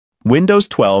Windows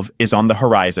 12 is on the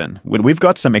horizon, and we've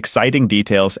got some exciting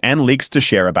details and leaks to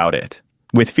share about it.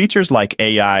 With features like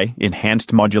AI,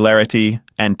 enhanced modularity,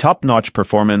 and top-notch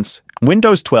performance,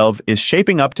 Windows 12 is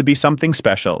shaping up to be something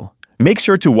special. Make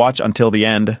sure to watch until the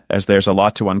end, as there's a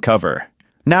lot to uncover.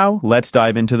 Now, let's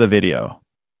dive into the video.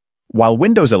 While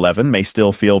Windows 11 may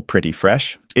still feel pretty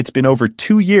fresh, it's been over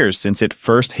 2 years since it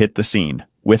first hit the scene,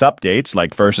 with updates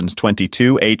like versions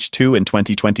 22, H2 in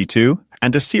 2022,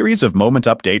 and a series of moment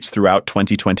updates throughout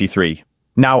 2023.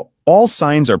 Now, all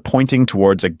signs are pointing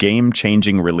towards a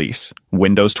game-changing release,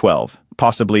 Windows 12,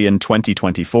 possibly in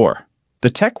 2024. The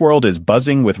tech world is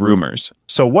buzzing with rumors,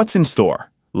 so what's in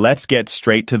store? Let's get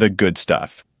straight to the good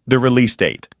stuff. The release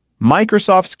date.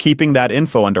 Microsoft's keeping that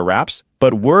info under wraps,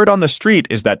 but word on the street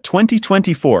is that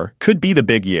 2024 could be the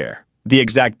big year. The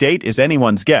exact date is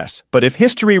anyone's guess, but if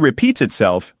history repeats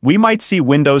itself, we might see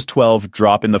Windows 12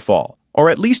 drop in the fall, or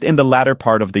at least in the latter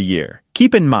part of the year.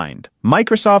 Keep in mind,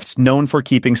 Microsoft's known for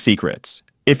keeping secrets.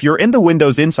 If you're in the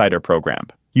Windows Insider program,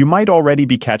 you might already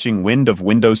be catching wind of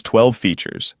Windows 12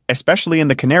 features, especially in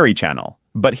the Canary channel.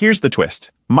 But here's the twist.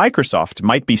 Microsoft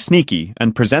might be sneaky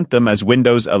and present them as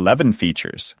Windows 11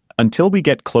 features until we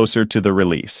get closer to the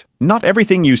release. Not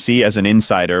everything you see as an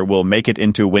insider will make it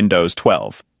into Windows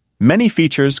 12. Many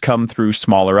features come through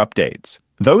smaller updates.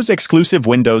 Those exclusive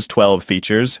Windows 12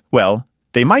 features, well,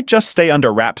 they might just stay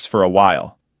under wraps for a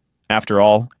while. After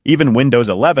all, even Windows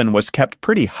 11 was kept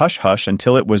pretty hush-hush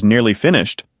until it was nearly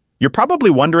finished. You're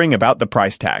probably wondering about the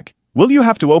price tag. Will you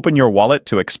have to open your wallet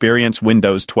to experience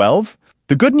Windows 12?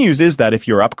 The good news is that if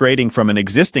you're upgrading from an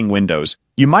existing Windows,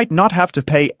 you might not have to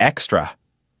pay extra.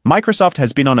 Microsoft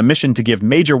has been on a mission to give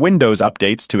major Windows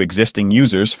updates to existing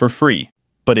users for free.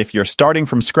 But if you're starting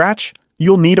from scratch,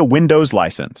 you'll need a Windows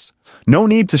license. No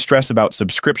need to stress about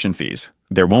subscription fees.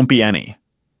 There won't be any.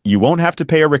 You won't have to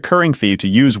pay a recurring fee to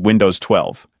use Windows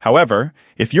 12. However,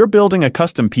 if you're building a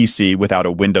custom PC without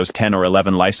a Windows 10 or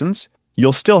 11 license,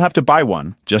 you'll still have to buy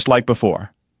one, just like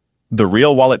before. The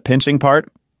real wallet-pinching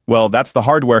part? Well, that's the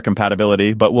hardware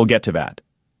compatibility, but we'll get to that.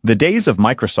 The days of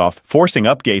Microsoft forcing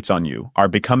updates on you are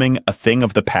becoming a thing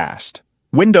of the past.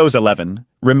 Windows 11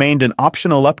 remained an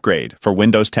optional upgrade for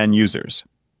Windows 10 users,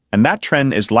 and that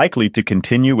trend is likely to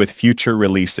continue with future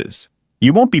releases.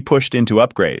 You won't be pushed into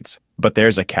upgrades, but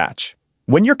there's a catch.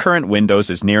 When your current Windows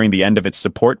is nearing the end of its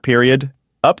support period,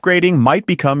 upgrading might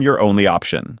become your only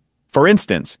option. For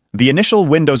instance, the initial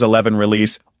Windows 11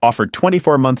 release offered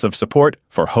 24 months of support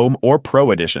for Home or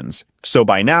Pro editions, so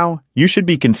by now, you should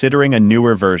be considering a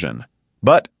newer version.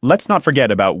 But let's not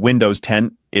forget about Windows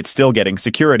 10. It's still getting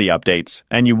security updates,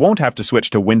 and you won't have to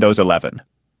switch to Windows 11.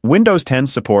 Windows 10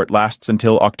 support lasts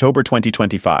until October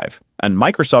 2025, and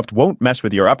Microsoft won't mess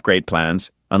with your upgrade plans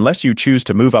unless you choose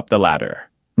to move up the ladder.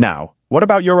 Now, what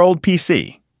about your old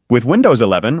PC? With Windows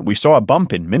 11, we saw a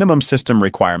bump in minimum system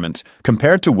requirements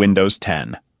compared to Windows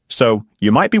 10. So,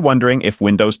 you might be wondering if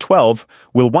Windows 12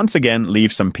 will once again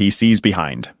leave some PCs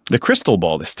behind. The crystal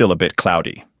ball is still a bit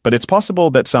cloudy, but it's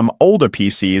possible that some older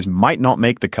PCs might not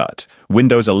make the cut.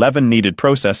 Windows 11 needed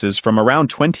processes from around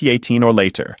 2018 or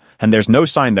later, and there's no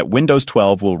sign that Windows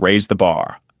 12 will raise the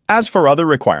bar. As for other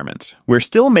requirements, we're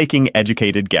still making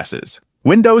educated guesses.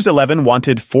 Windows 11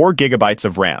 wanted 4 GB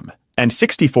of RAM and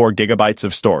 64 GB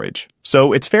of storage,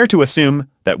 so it's fair to assume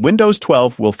that Windows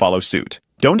 12 will follow suit.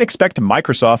 Don't expect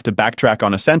Microsoft to backtrack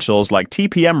on essentials like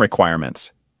TPM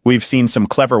requirements. We've seen some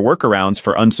clever workarounds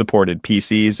for unsupported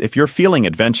PCs if you're feeling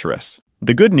adventurous.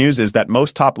 The good news is that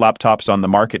most top laptops on the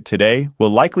market today will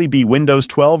likely be Windows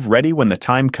 12 ready when the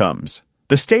time comes.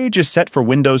 The stage is set for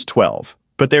Windows 12,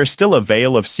 but there's still a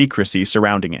veil of secrecy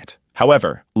surrounding it.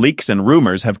 However, leaks and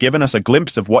rumors have given us a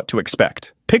glimpse of what to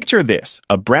expect. Picture this,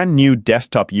 a brand new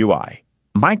desktop UI.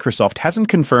 Microsoft hasn't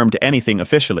confirmed anything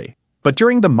officially, but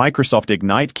during the Microsoft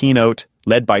Ignite keynote,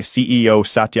 led by CEO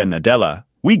Satya Nadella,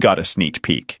 we got a sneak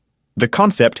peek. The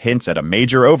concept hints at a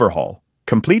major overhaul,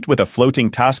 complete with a floating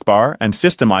taskbar and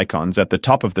system icons at the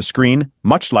top of the screen,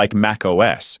 much like Mac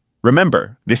OS.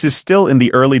 Remember, this is still in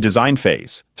the early design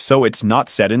phase, so it's not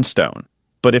set in stone.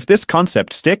 But if this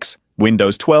concept sticks,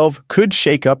 Windows 12 could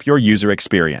shake up your user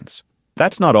experience.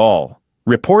 That's not all.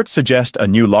 Reports suggest a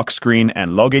new lock screen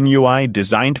and login UI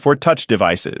designed for touch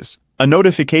devices, a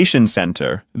notification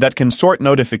center that can sort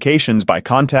notifications by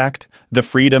contact, the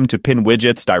freedom to pin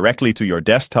widgets directly to your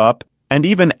desktop, and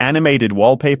even animated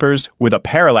wallpapers with a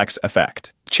parallax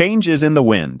effect. Change is in the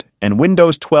wind, and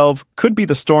Windows 12 could be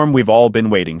the storm we've all been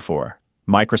waiting for.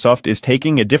 Microsoft is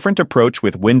taking a different approach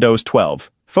with Windows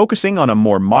 12, focusing on a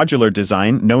more modular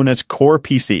design known as Core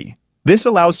PC. This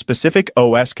allows specific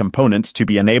OS components to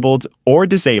be enabled or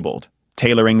disabled.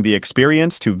 tailoring the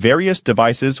experience to various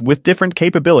devices with different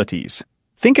capabilities.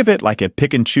 Think of it like a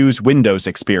pick-and-choose Windows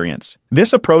experience.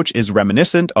 This approach is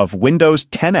reminiscent of Windows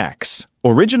 10X,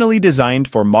 originally designed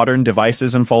for modern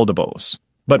devices and foldables.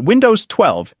 But Windows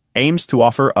 12 aims to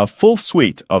offer a full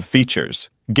suite of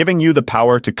features, giving you the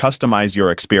power to customize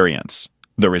your experience.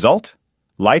 The result?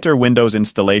 Lighter Windows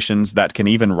installations that can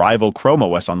even rival Chrome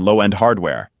OS on low-end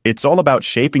hardware. It's all about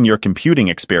shaping your computing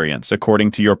experience according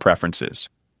to your preferences.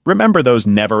 Remember those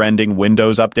never-ending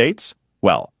Windows updates?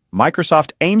 Well,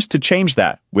 Microsoft aims to change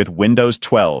that with Windows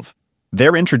 12.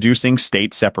 They're introducing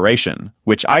state separation,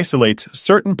 which isolates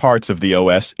certain parts of the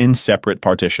OS in separate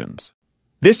partitions.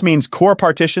 This means core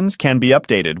partitions can be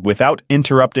updated without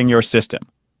interrupting your system.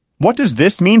 What does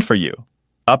this mean for you?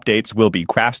 Updates will be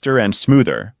faster and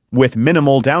smoother, with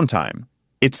minimal downtime.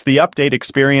 It's the update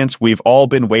experience we've all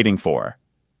been waiting for.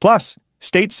 Plus,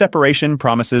 state separation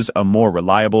promises a more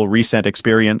reliable reset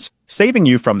experience, saving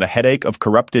you from the headache of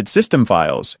corrupted system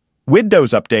files.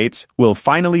 Windows updates will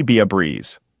finally be a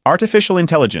breeze. Artificial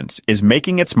intelligence is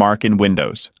making its mark in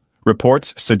Windows.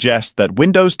 Reports suggest that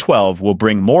Windows 12 will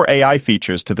bring more AI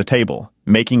features to the table,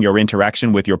 making your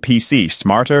interaction with your PC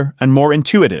smarter and more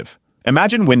intuitive.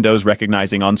 Imagine Windows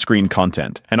recognizing on-screen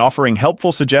content and offering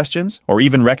helpful suggestions or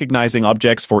even recognizing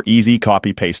objects for easy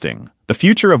copy-pasting. The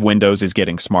future of Windows is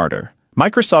getting smarter.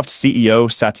 Microsoft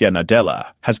CEO Satya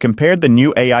Nadella has compared the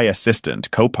new AI assistant,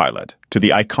 Copilot, to the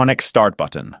iconic Start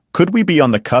button. Could we be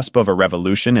on the cusp of a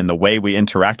revolution in the way we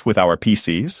interact with our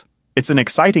PCs? It's an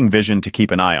exciting vision to keep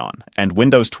an eye on, and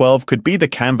Windows 12 could be the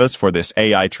canvas for this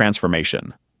AI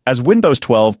transformation. As Windows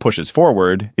 12 pushes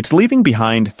forward, it's leaving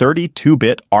behind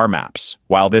 32-bit ARM apps.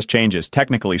 While this change is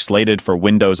technically slated for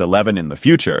Windows 11 in the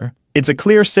future, it's a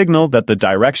clear signal that the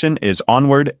direction is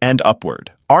onward and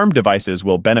upward. ARM devices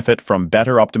will benefit from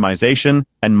better optimization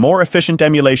and more efficient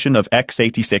emulation of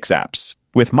x86 apps.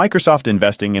 With Microsoft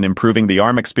investing in improving the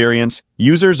ARM experience,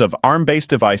 users of ARM-based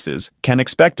devices can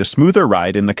expect a smoother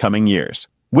ride in the coming years.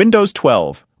 Windows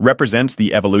 12 represents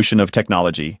the evolution of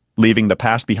technology, leaving the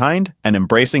past behind and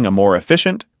embracing a more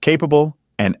efficient, capable,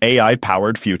 and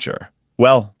AI-powered future.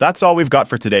 Well, that's all we've got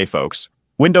for today, folks.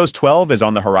 Windows 12 is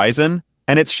on the horizon,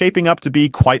 and it's shaping up to be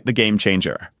quite the game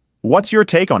changer. What's your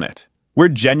take on it? We're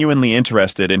genuinely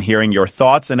interested in hearing your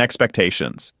thoughts and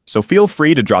expectations, so feel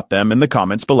free to drop them in the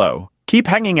comments below. Keep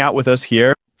hanging out with us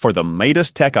here for the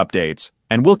latest tech updates,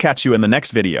 and we'll catch you in the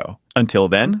next video. Until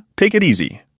then, take it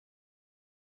easy.